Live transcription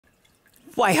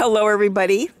Why, hello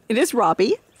everybody. It is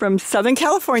Robbie from Southern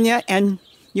California, and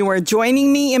you are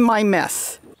joining me in my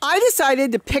mess. I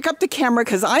decided to pick up the camera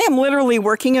because I am literally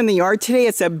working in the yard today.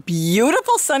 It's a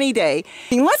beautiful sunny day.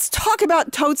 And let's talk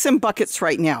about totes and buckets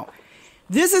right now.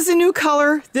 This is a new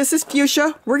color. This is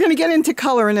fuchsia. We're going to get into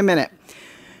color in a minute.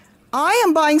 I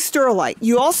am buying Sterilite.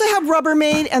 You also have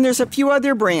Rubbermaid, and there's a few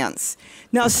other brands.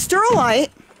 Now,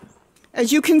 Sterilite,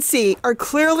 as you can see, are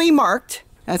clearly marked.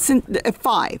 That's a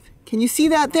 5. Can you see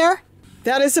that there?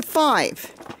 That is a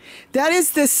 5. That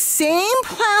is the same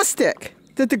plastic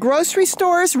that the grocery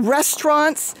stores,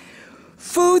 restaurants,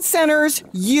 food centers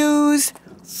use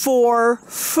for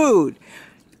food.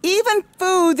 Even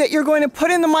food that you're going to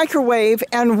put in the microwave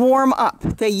and warm up,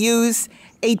 they use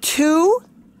a 2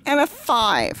 and a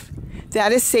 5.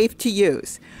 That is safe to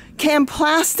use. Can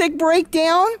plastic break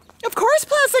down? Of course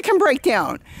plastic can break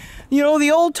down. You know,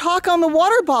 the old talk on the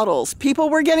water bottles. People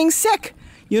were getting sick.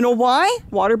 You know why?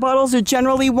 Water bottles are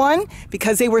generally one,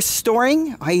 because they were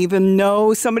storing, I even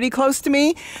know somebody close to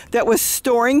me that was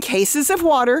storing cases of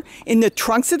water in the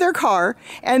trunks of their car,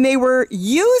 and they were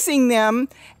using them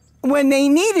when they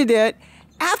needed it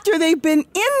after they've been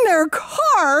in their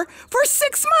car for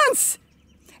 6 months.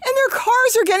 And their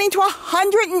cars are getting to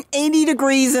 180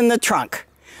 degrees in the trunk.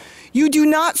 You do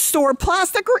not store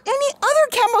plastic or any other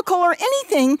chemical or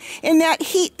anything in that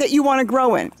heat that you want to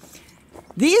grow in.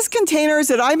 These containers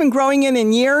that I've been growing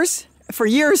in years, for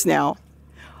years now,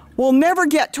 will never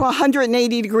get to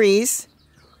 180 degrees,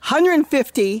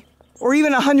 150, or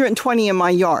even 120 in my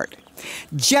yard.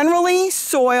 Generally,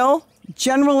 soil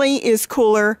generally is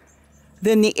cooler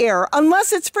than the air,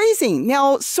 unless it's freezing.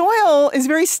 Now, soil is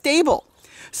very stable.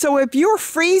 So if you're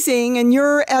freezing and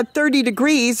you're at 30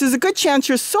 degrees, there's a good chance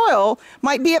your soil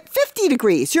might be at 50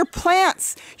 degrees. Your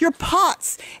plants, your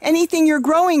pots, anything you're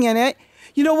growing in it,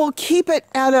 you know, will keep it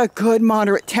at a good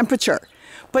moderate temperature.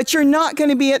 But you're not going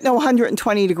to be at no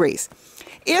 120 degrees.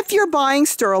 If you're buying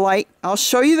Sterilite, I'll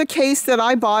show you the case that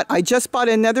I bought. I just bought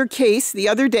another case the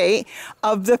other day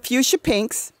of the fuchsia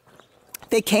pinks.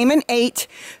 They came in 8.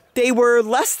 They were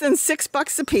less than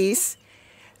 $6 a piece.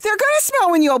 They're going to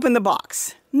smell when you open the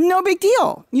box. No big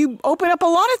deal. You open up a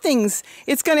lot of things,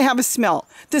 it's going to have a smell.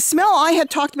 The smell I had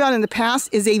talked about in the past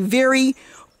is a very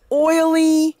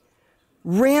oily,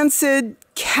 rancid,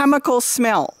 chemical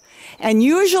smell. And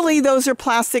usually those are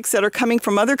plastics that are coming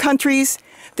from other countries.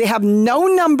 They have no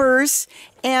numbers,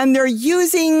 and they're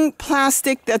using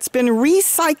plastic that's been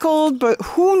recycled, but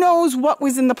who knows what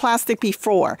was in the plastic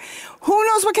before? Who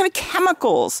knows what kind of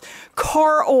chemicals,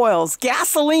 car oils,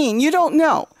 gasoline, you don't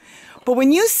know. But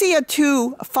when you see a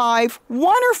 2, a 5,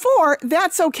 1, or 4,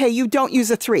 that's okay. You don't use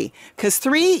a 3, because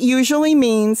 3 usually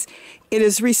means it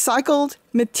is recycled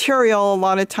material a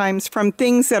lot of times from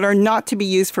things that are not to be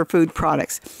used for food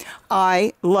products.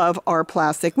 I love our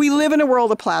plastic. We live in a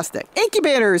world of plastic.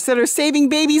 Incubators that are saving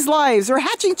babies' lives or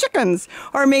hatching chickens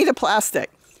are made of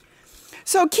plastic.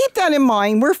 So keep that in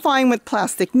mind. We're fine with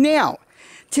plastic. Now,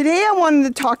 today I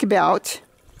wanted to talk about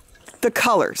the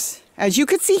colors. As you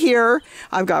can see here,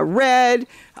 I've got red,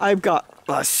 I've got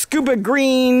scuba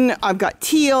green, I've got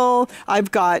teal,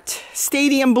 I've got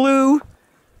stadium blue.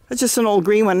 That's just an old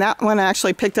green one. That one I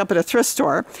actually picked up at a thrift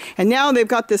store. And now they've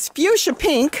got this fuchsia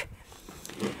pink.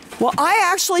 Well, I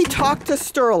actually talked to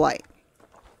Sterilite,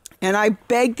 and I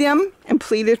begged them and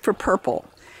pleaded for purple.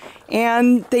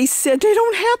 And they said they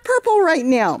don't have purple right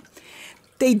now.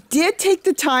 They did take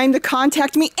the time to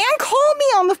contact me and call me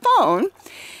on the phone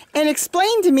and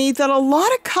explain to me that a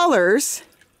lot of colors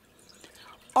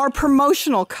are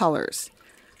promotional colors.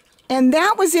 And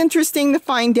that was interesting to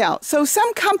find out. So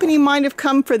some company might have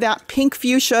come for that pink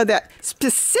fuchsia, that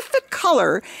specific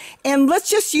color, and let's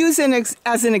just use it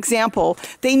as an example.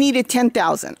 They needed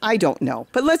 10,000. I don't know.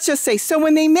 But let's just say, so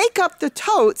when they make up the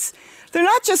totes, they're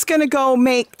not just going to go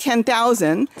make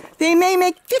 10,000. They may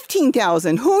make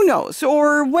 15,000, who knows,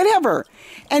 or whatever.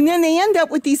 And then they end up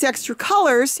with these extra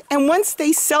colors, and once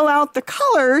they sell out the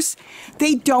colors,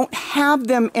 they don't have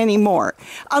them anymore,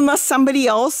 unless somebody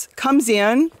else comes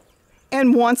in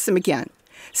and wants them again.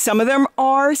 Some of them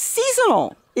are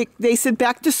seasonal. They said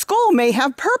back to school may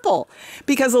have purple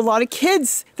because a lot of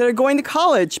kids that are going to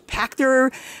college pack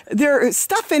their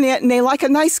stuff in it and they like a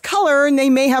nice color and they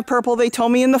may have purple. They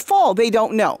told me in the fall, they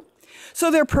don't know.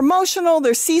 So they're promotional,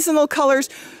 they're seasonal colors.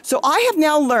 So I have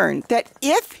now learned that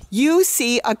if you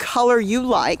see a color you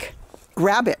like,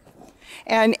 grab it.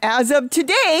 And as of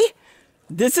today,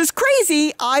 this is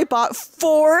crazy, I bought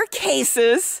 4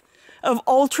 cases of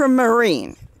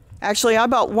ultramarine. Actually, I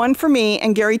bought 1 for me,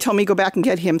 and Gary told me go back and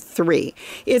get him 3.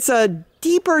 It's a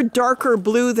deeper, darker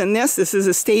blue than this. This is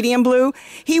a stadium blue.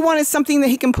 He wanted something that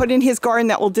he can put in his garden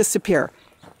that will disappear.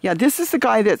 Yeah, this is the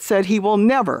guy that said he will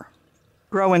never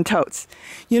grow in totes.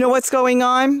 You know what's going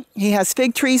on? He has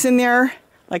fig trees in there,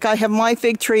 like I have my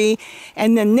fig tree,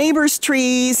 and then neighbors'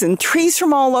 trees and trees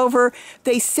from all over.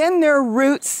 They send their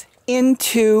roots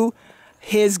into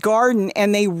his garden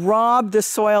and they rob the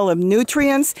soil of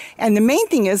nutrients. And the main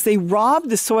thing is they rob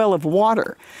the soil of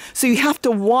water. So you have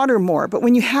to water more. But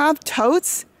when you have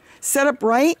totes set up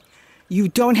right, you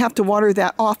don't have to water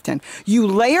that often. You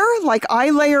layer like I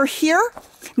layer here.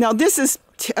 Now this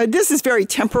is very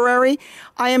temporary.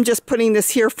 I am just putting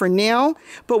this here for now.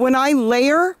 But when I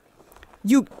layer,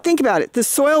 you think about it. The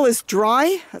soil is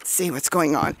dry. Let's see what's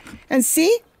going on. And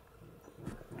see,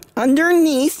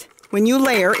 underneath, when you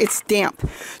layer, it's damp.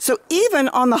 So even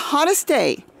on the hottest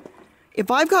day,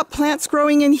 if I've got plants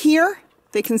growing in here,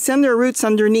 they can send their roots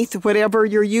underneath whatever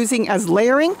you're using as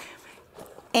layering.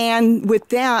 And with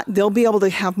that, they'll be able to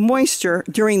have moisture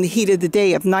during the heat of the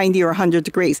day of 90 or 100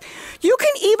 degrees. You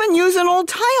can even use an old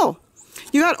tile.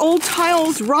 You got old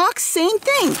tiles, rocks, same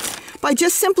thing. By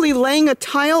just simply laying a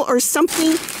tile or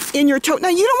something in your tote. Now,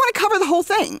 you don't want to cover the whole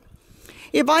thing.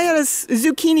 If I had a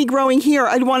zucchini growing here,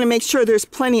 I'd want to make sure there's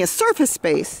plenty of surface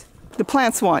space. The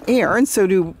plants want air, and so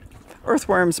do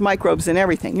earthworms, microbes, and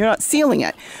everything. You're not sealing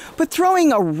it. But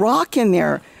throwing a rock in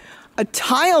there, a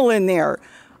tile in there,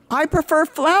 I prefer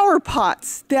flower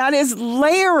pots. That is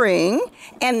layering,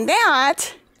 and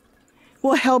that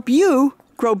will help you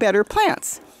grow better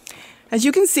plants. As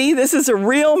you can see, this is a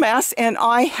real mess, and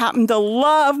I happen to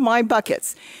love my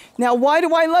buckets. Now, why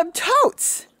do I love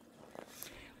totes?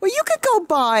 Well, you could go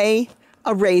buy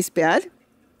a raised bed.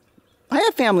 I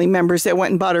have family members that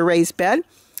went and bought a raised bed.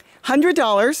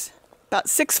 $100, about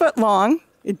 6 foot long.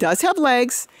 It does have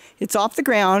legs. It's off the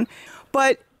ground,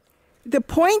 but the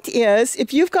point is,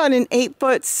 if you've got an 8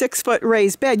 foot, 6 foot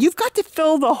raised bed, you've got to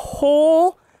fill the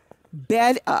whole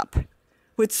bed up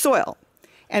with soil.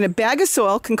 And a bag of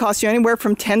soil can cost you anywhere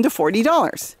from $10 to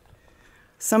 $40.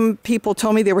 Some people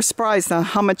told me they were surprised on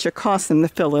how much it cost them to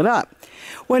fill it up.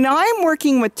 When I'm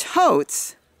working with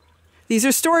totes, these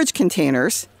are storage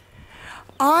containers,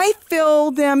 I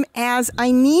fill them as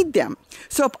I need them.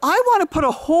 So if I want to put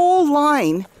a whole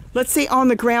line, let's say on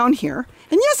the ground here,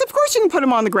 and yes, of course you can put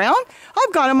them on the ground.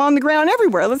 I've got them on the ground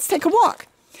everywhere. Let's take a walk.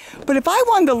 But if I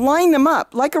wanted to line them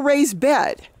up like a raised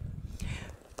bed,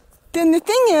 then the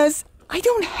thing is, I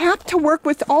don't have to work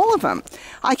with all of them.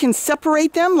 I can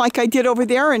separate them like I did over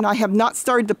there, and I have not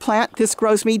started to plant. This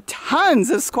grows me tons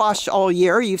of squash all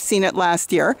year. You've seen it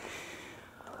last year.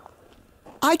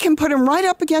 I can put them right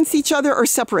up against each other or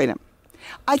separate them.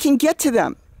 I can get to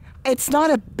them. It's not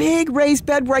a big raised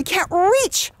bed where I can't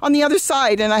reach on the other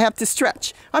side and I have to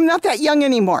stretch. I'm not that young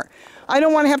anymore. I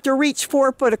don't want to have to reach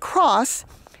 4 foot across.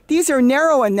 These are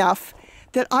narrow enough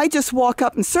that I just walk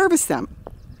up and service them.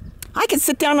 I can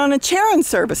sit down on a chair and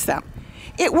service them.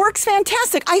 It works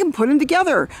fantastic. I can put them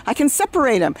together. I can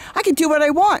separate them. I can do what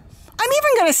I want. I'm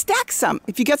even going to stack some.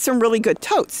 If you get some really good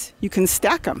totes, you can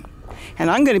stack them. And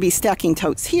I'm going to be stacking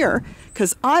totes here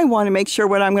because I want to make sure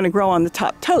what I'm going to grow on the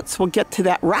top totes will get to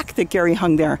that rack that Gary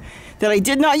hung there that I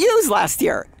did not use last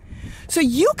year. So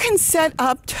you can set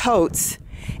up totes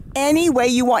any way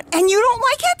you want. And you don't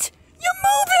like it? You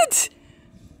move it.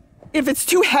 If it's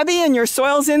too heavy and your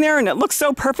soil's in there and it looks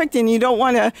so perfect and you don't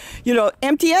want to,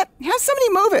 empty it, have somebody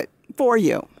move it for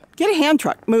you. Get a hand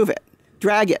truck, move it,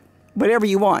 drag it, whatever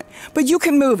you want. But you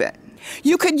can move it.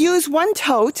 You could use one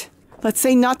tote, let's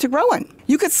say not to grow in.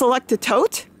 You could select a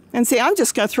tote and say, I'm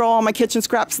just going to throw all my kitchen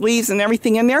scraps, leaves, and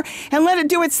everything in there and let it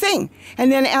do its thing.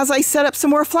 And then as I set up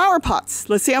some more flower pots,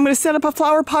 let's say I'm going to set up a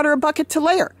flower pot or a bucket to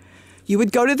layer. You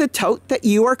would go to the tote that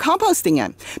you are composting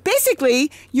in.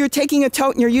 Basically, you're taking a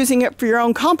tote and you're using it for your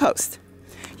own compost.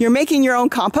 You're making your own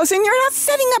compost and you're not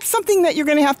setting up something that you're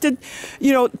going to have to,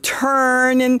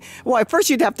 turn and, well, first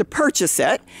you'd have to purchase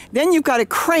it. Then you've got to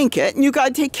crank it and you've got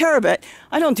to take care of it.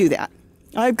 I don't do that.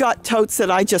 I've got totes that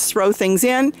I just throw things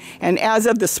in. And as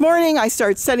of this morning, I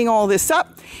started setting all this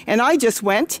up. And I just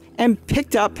went and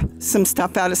picked up some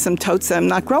stuff out of some totes that I'm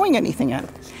not growing anything in.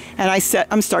 And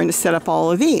I'm starting to set up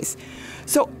all of these.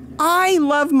 So I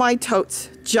love my totes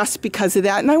just because of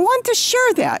that. And I want to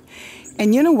share that.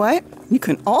 And you know what? You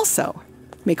can also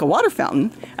make a water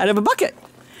fountain out of a bucket.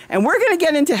 And we're going to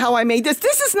get into how I made this.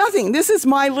 This is nothing. This is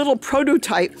my little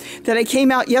prototype that I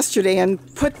came out yesterday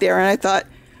and put there. And I thought,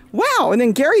 wow. And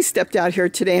then Gary stepped out here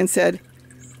today and said,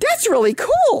 that's really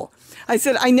cool. I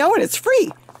said, I know, and it's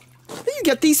free. You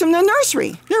get these from the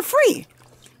nursery. They're free.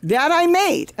 That I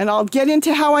made, and I'll get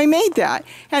into how I made that.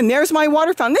 And there's my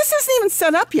water fountain. This isn't even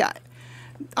set up yet.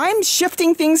 I'm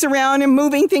shifting things around and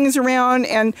moving things around,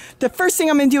 and the first thing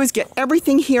I'm going to do is get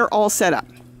everything here all set up.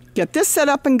 get this set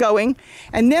up and going,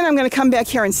 and then I'm going to come back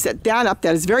here and set that up.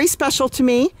 That is very special to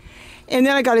me. And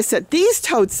then I got to set these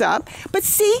totes up. But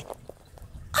see,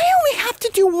 I only have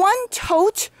to do one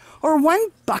tote or one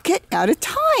bucket at a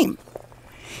time.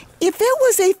 If it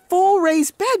was a full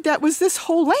raised bed that was this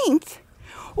whole length,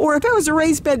 or if it was a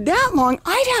raised bed that long,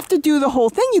 I'd have to do the whole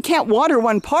thing. You can't water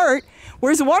one part.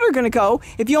 Where's the water going to go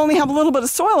if you only have a little bit of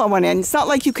soil on one end? It's not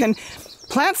like you can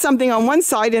plant something on one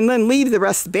side and then leave the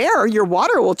rest bare. Your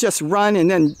water will just run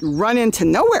and then run into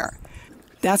nowhere.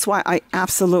 That's why I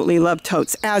absolutely love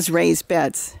totes as raised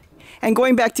beds. And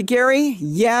going back to Gary,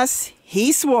 yes,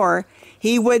 he swore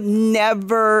he would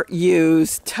never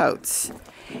use totes.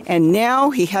 And now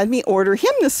he had me order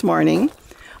him this morning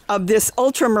of this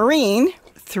ultramarine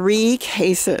 3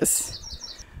 cases.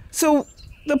 So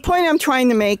the point I'm trying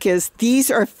to make is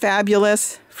these are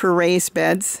fabulous for raised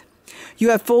beds. You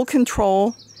have full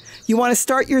control. You want to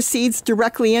start your seeds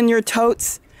directly in your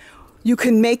totes. You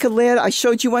can make a lid. I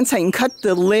showed you once I can cut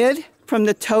the lid from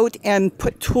the tote and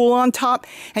put tulle on top,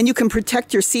 and you can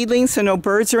protect your seedlings so no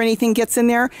birds or anything gets in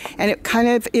there, and it kind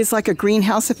of is like a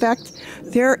greenhouse effect.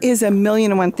 There is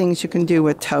 1,000,001 things you can do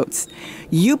with totes.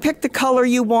 You pick the color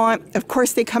you want. Of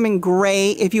course, they come in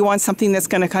gray if you want something that's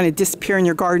going to kind of disappear in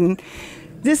your garden.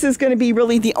 This is going to be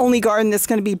really the only garden that's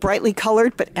going to be brightly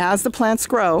colored, but as the plants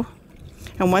grow,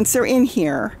 and once they're in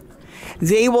here,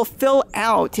 they will fill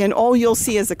out, and all you'll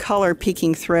see is a color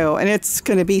peeking through. And it's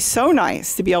going to be so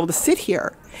nice to be able to sit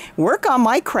here, work on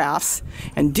my crafts,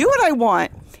 and do what I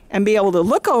want, and be able to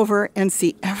look over and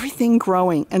see everything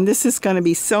growing. And this is going to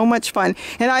be so much fun.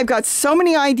 And I've got so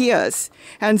many ideas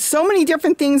and so many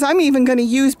different things I'm even going to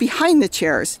use behind the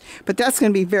chairs. But that's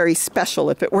going to be very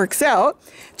special if it works out.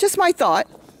 Just my thought.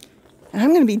 And I'm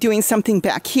going to be doing something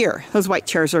back here. Those white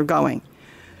chairs are going.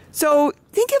 So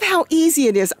think of how easy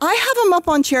it is. I have them up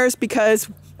on chairs because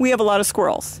we have a lot of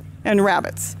squirrels and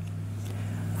rabbits.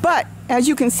 But as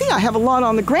you can see, I have a lot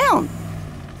on the ground.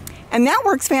 And that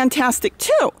works fantastic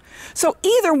too. So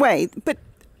either way, but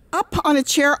up on a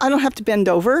chair, I don't have to bend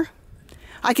over.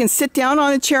 I can sit down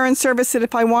on a chair and service it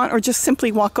if I want, or just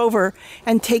simply walk over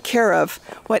and take care of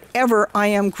whatever I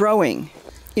am growing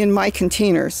in my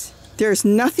containers. There's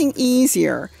nothing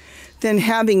easier than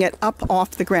having it up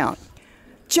off the ground.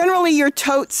 Generally, your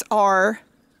totes are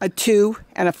a 2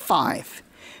 and a 5.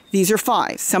 These are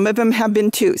 5s. Some of them have been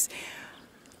 2s.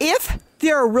 If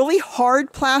they're a really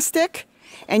hard plastic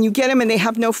and you get them and they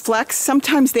have no flex,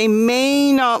 sometimes they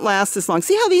may not last as long.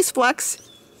 See how these flex?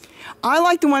 I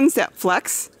like the ones that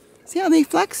flex. See how they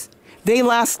flex? They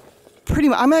last pretty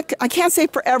much. I can't say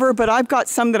forever, but I've got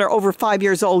some that are over 5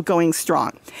 years old going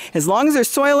strong. As long as there's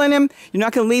soil in them, you're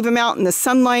not going to leave them out in the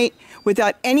sunlight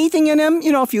without anything in them.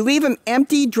 You know, if you leave them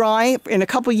empty, dry, in a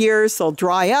couple years, they'll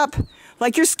dry up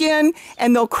like your skin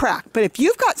and they'll crack. But if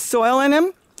you've got soil in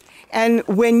them, and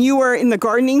when you are in the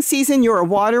gardening season, you are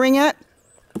watering it,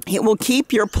 it will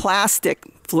keep your plastic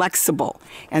flexible.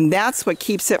 And that's what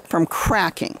keeps it from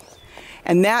cracking.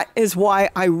 And that is why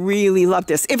I really love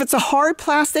this. If it's a hard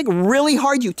plastic, really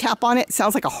hard, you tap on it, it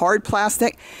sounds like a hard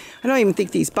plastic. I don't even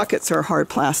think these buckets are hard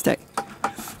plastic.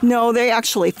 No, they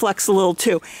actually flex a little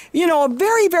too. You know, a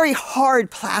very, very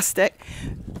hard plastic,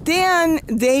 then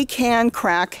they can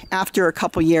crack after a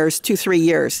couple years, 2-3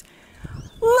 years.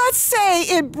 Let's say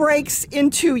it breaks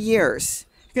in 2 years.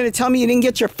 You're going to tell me you didn't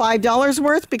get your $5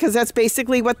 worth, because that's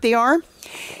basically what they are.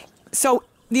 So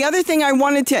the other thing I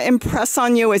wanted to impress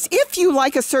on you is if you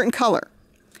like a certain color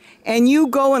and you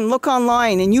go and look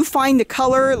online and you find a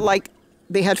color like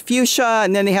they had fuchsia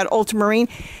and then they had ultramarine,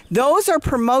 those are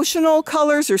promotional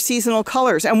colors or seasonal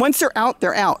colors. And once they're out,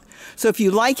 they're out. So if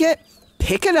you like it,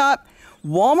 pick it up.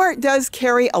 Walmart does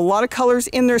carry a lot of colors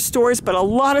in their stores, but a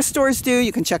lot of stores do.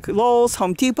 You can check Lowe's,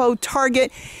 Home Depot,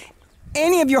 Target,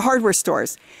 any of your hardware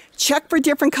stores. Check for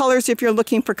different colors if you're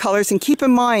looking for colors, and keep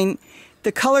in mind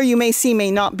the color you may see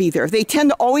may not be there. They tend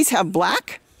to always have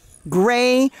black,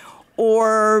 gray,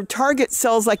 or Target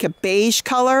sells like a beige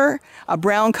color, a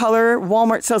brown color.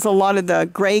 Walmart sells a lot of the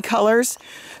gray colors.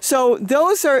 So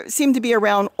those seem to be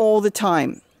around all the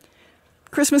time.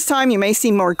 Christmas time, you may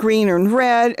see more green and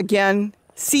red, again,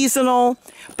 seasonal.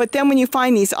 But then when you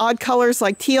find these odd colors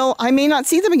like teal, I may not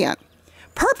see them again.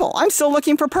 Purple, I'm still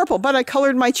looking for purple, but I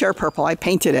colored my chair purple. I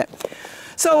painted it.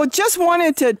 So just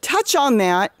wanted to touch on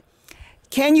that.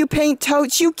 Can you paint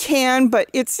totes? You can, but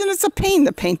it's a pain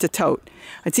to paint a tote.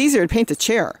 It's easier to paint a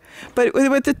chair. But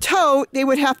with the tote, they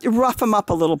would have to rough them up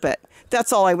a little bit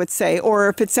That's all I would say. Or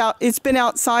if it's been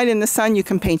outside in the sun, you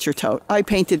can paint your tote. I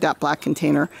painted that black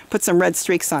container, put some red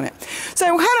streaks on it. So I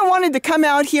kind of wanted to come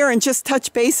out here and just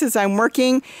touch base as I'm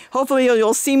working. Hopefully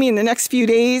you'll see me in the next few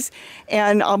days,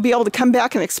 and I'll be able to come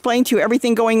back and explain to you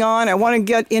everything going on. I want to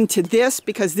get into this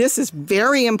because this is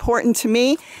very important to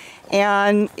me,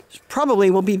 and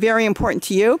probably will be very important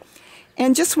to you.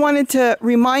 And just wanted to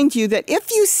remind you that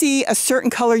if you see a certain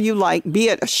color you like, be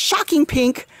it a shocking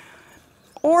pink,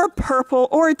 or purple,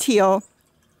 or teal,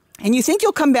 and you think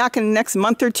you'll come back in the next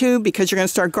month or two because you're going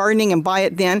to start gardening and buy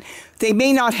it then, they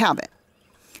may not have it.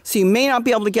 So you may not be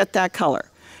able to get that color.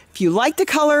 If you like the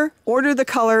color, order the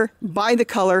color, buy the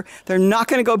color. They're not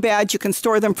going to go bad. You can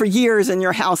store them for years in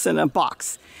your house in a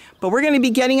box. But we're going to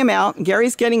be getting them out.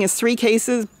 Gary's getting his 3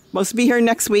 cases, supposed to be here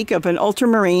next week, of an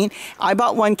ultramarine. I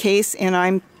bought 1 case, and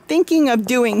I'm thinking of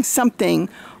doing something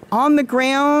on the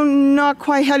ground. Not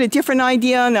quite, had a different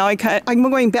idea. Now I'm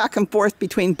going back and forth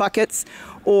between buckets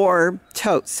or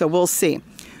totes, so we'll see. And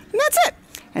that's it.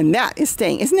 And that is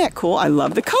staying. Isn't that cool? I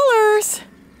love the colors.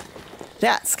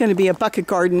 That's going to be a bucket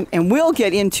garden, and we'll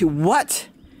get into what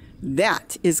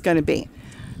that is going to be.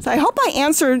 So I hope I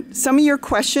answered some of your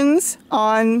questions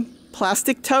on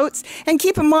plastic totes. And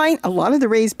keep in mind, a lot of the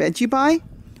raised beds you buy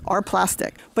are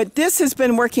plastic. But this has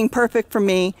been working perfect for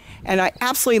me, and I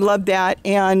absolutely love that.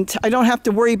 And I don't have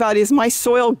to worry about, is my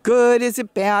soil good? Is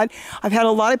it bad? I've had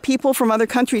a lot of people from other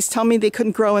countries tell me they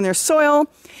couldn't grow in their soil.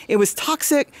 It was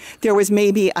toxic. There was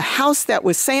maybe a house that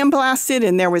was sandblasted,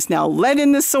 and there was now lead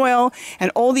in the soil,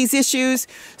 and all these issues.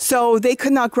 So they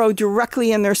could not grow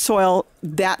directly in their soil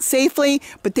that safely,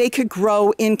 but they could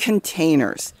grow in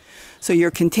containers. So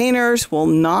your containers will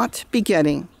not be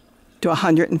getting to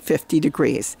 150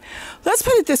 degrees. Let's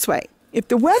put it this way. If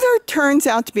the weather turns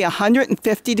out to be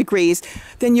 150 degrees,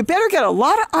 then you better get a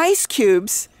lot of ice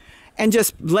cubes and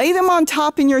just lay them on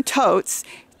top in your totes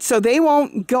so they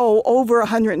won't go over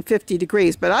 150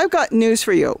 degrees. But I've got news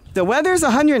for you. The weather's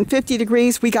 150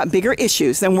 degrees, we got bigger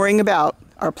issues than worrying about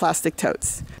our plastic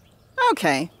totes.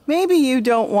 Okay, maybe you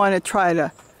don't want to try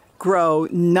to grow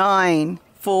 9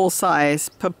 full-size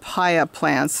papaya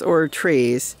plants or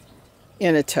trees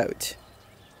in a tote.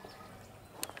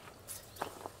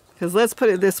 Because let's put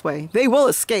it this way, they will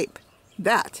escape.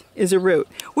 That is a root.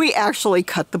 We actually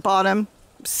cut the bottom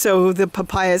so the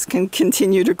papayas can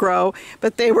continue to grow,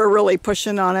 but they were really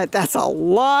pushing on it. That's a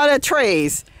lot of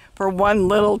trays for 1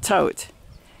 little tote.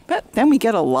 But then we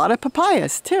get a lot of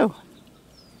papayas too.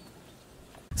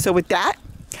 So with that,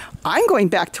 I'm going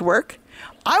back to work.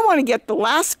 I want to get the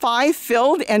last 5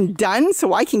 filled and done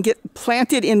so I can get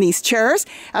planted in these chairs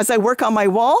as I work on my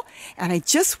wall. And I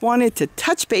just wanted to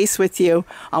touch base with you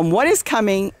on what is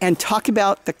coming and talk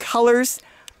about the colors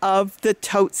of the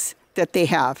totes that they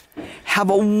have. Have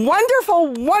a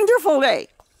wonderful, wonderful day.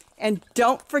 And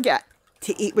don't forget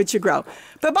to eat what you grow.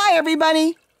 Bye-bye,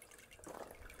 everybody.